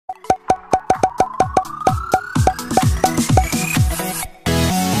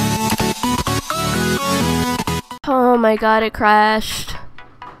my god, it crashed.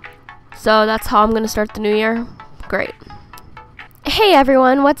 So that's how I'm gonna start the new year. Great. Hey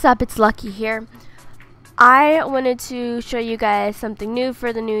everyone, what's up? It's Lucky here. I wanted to show you guys something new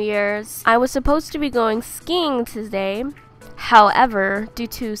for the New Year's. I was supposed to be going skiing today. However, due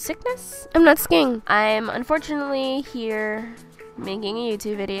to sickness, I'm not skiing. I'm unfortunately here making a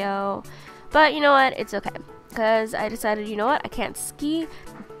YouTube video. But you know what? It's okay. Because I decided, you know what? I can't ski,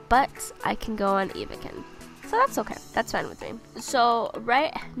 but I can go on Avakin. So that's okay. That's fine with me. So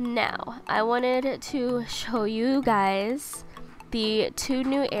right now, I wanted to show you guys the 2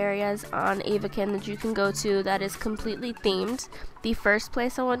 new areas on Avakin that you can go to that is completely themed. The first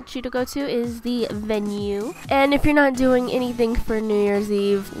place I want you to go to is the venue. And if you're not doing anything for New Year's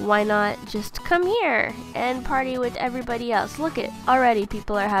Eve, why not just come here and party with everybody else? Look it, already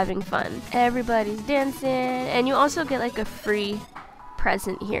people are having fun. Everybody's dancing, and you also get like a free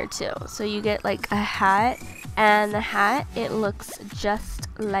present here too. So you get like a hat, and the hat, it looks just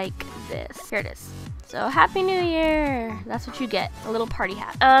like this. Here it is. So Happy New Year! That's what you get, a little party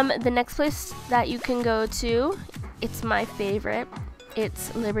hat. The next place that you can go to, it's my favorite.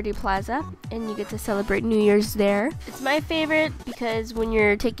 It's Liberty Plaza, and you get to celebrate New Year's there. It's my favorite because when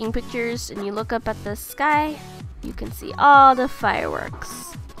you're taking pictures and you look up at the sky, you can see all the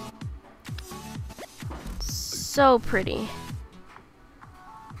fireworks. So pretty.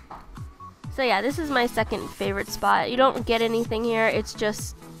 So yeah, this is my second favorite spot. You don't get anything here, it's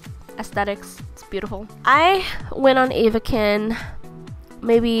just aesthetics. It's beautiful. I went on Avakin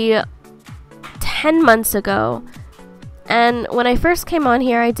maybe 10 months ago, and when I first came on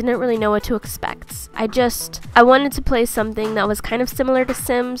here, I didn't really know what to expect. I wanted to play something that was kind of similar to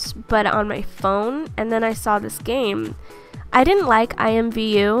Sims, but on my phone, and then I saw this game. I didn't like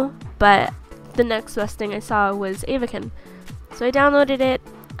IMVU, but the next best thing I saw was Avakin. So I downloaded it,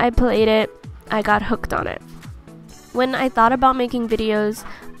 I played it, I got hooked on it. When I thought about making videos,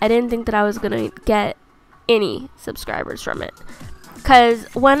 I didn't think that I was gonna get any subscribers from it. Cause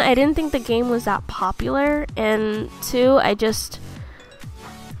one, I didn't think the game was that popular, and two, I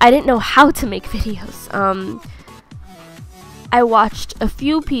didn't know how to make videos. I watched a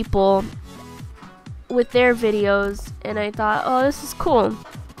few people with their videos, and I thought, oh, this is cool.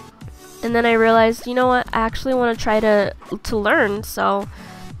 And then I realized, you know what, I actually want to try to learn. So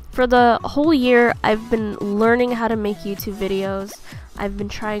for the whole year, I've been learning how to make YouTube videos. I've been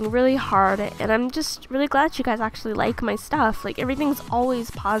trying really hard, and I'm just really glad you guys actually like my stuff. Like, everything's always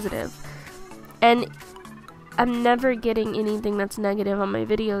positive, and I'm never getting anything that's negative on my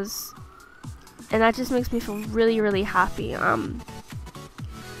videos, and that just makes me feel really, really happy.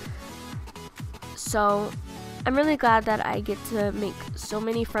 So I'm really glad that I get to make so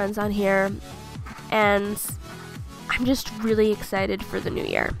many friends on here, and I'm just really excited for the new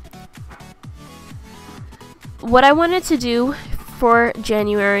year. What I wanted to do for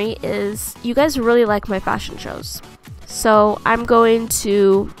January is, you guys really like my fashion shows, so I'm going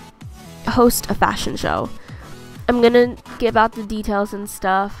to host a fashion show. I'm gonna give out the details and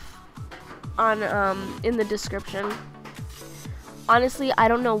stuff on in the description. Honestly, I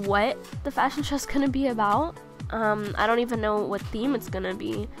don't know what the fashion show is gonna be about. I don't even know what theme it's gonna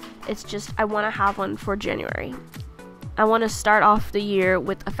be. It's just I want to have one for January. I want to start off the year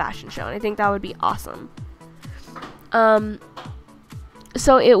with a fashion show, and I think that would be awesome.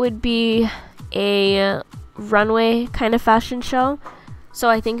 So it would be a runway kind of fashion show. So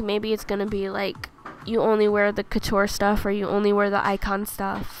I think maybe it's gonna be like, you only wear the couture stuff, or you only wear the icon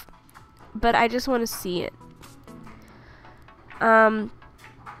stuff. But I just want to see it.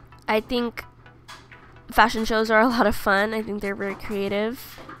 I think fashion shows are a lot of fun. I think they're very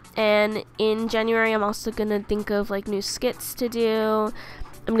creative. And in January, I'm also gonna think of like new skits to do.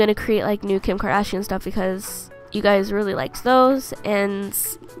 I'm gonna create like new Kim Kardashian stuff because you guys really liked those, and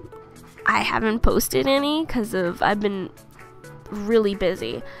I haven't posted any because I've been really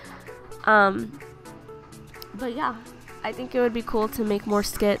busy. But yeah, I think it would be cool to make more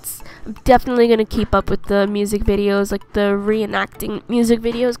skits. I'm definitely gonna keep up with the music videos, like the reenacting music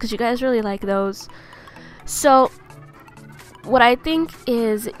videos, because you guys really like those. So what I think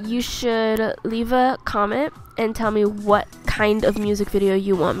is, you should leave a comment and tell me what kind of music video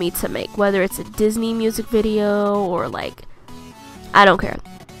you want me to make, whether it's a Disney music video or like, I don't care,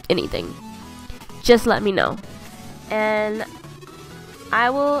 anything. Just let me know, and I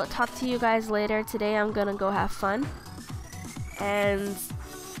will talk to you guys later. Today I'm gonna go have fun, and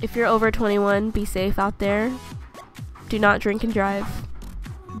if you're over 21, be safe out there. Do not drink and drive.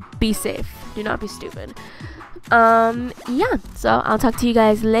 Be safe. Do not be stupid. Yeah, so I'll talk to you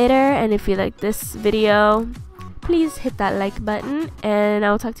guys later, and if you like this video, please hit that like button, and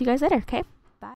I'll talk to you guys later, okay?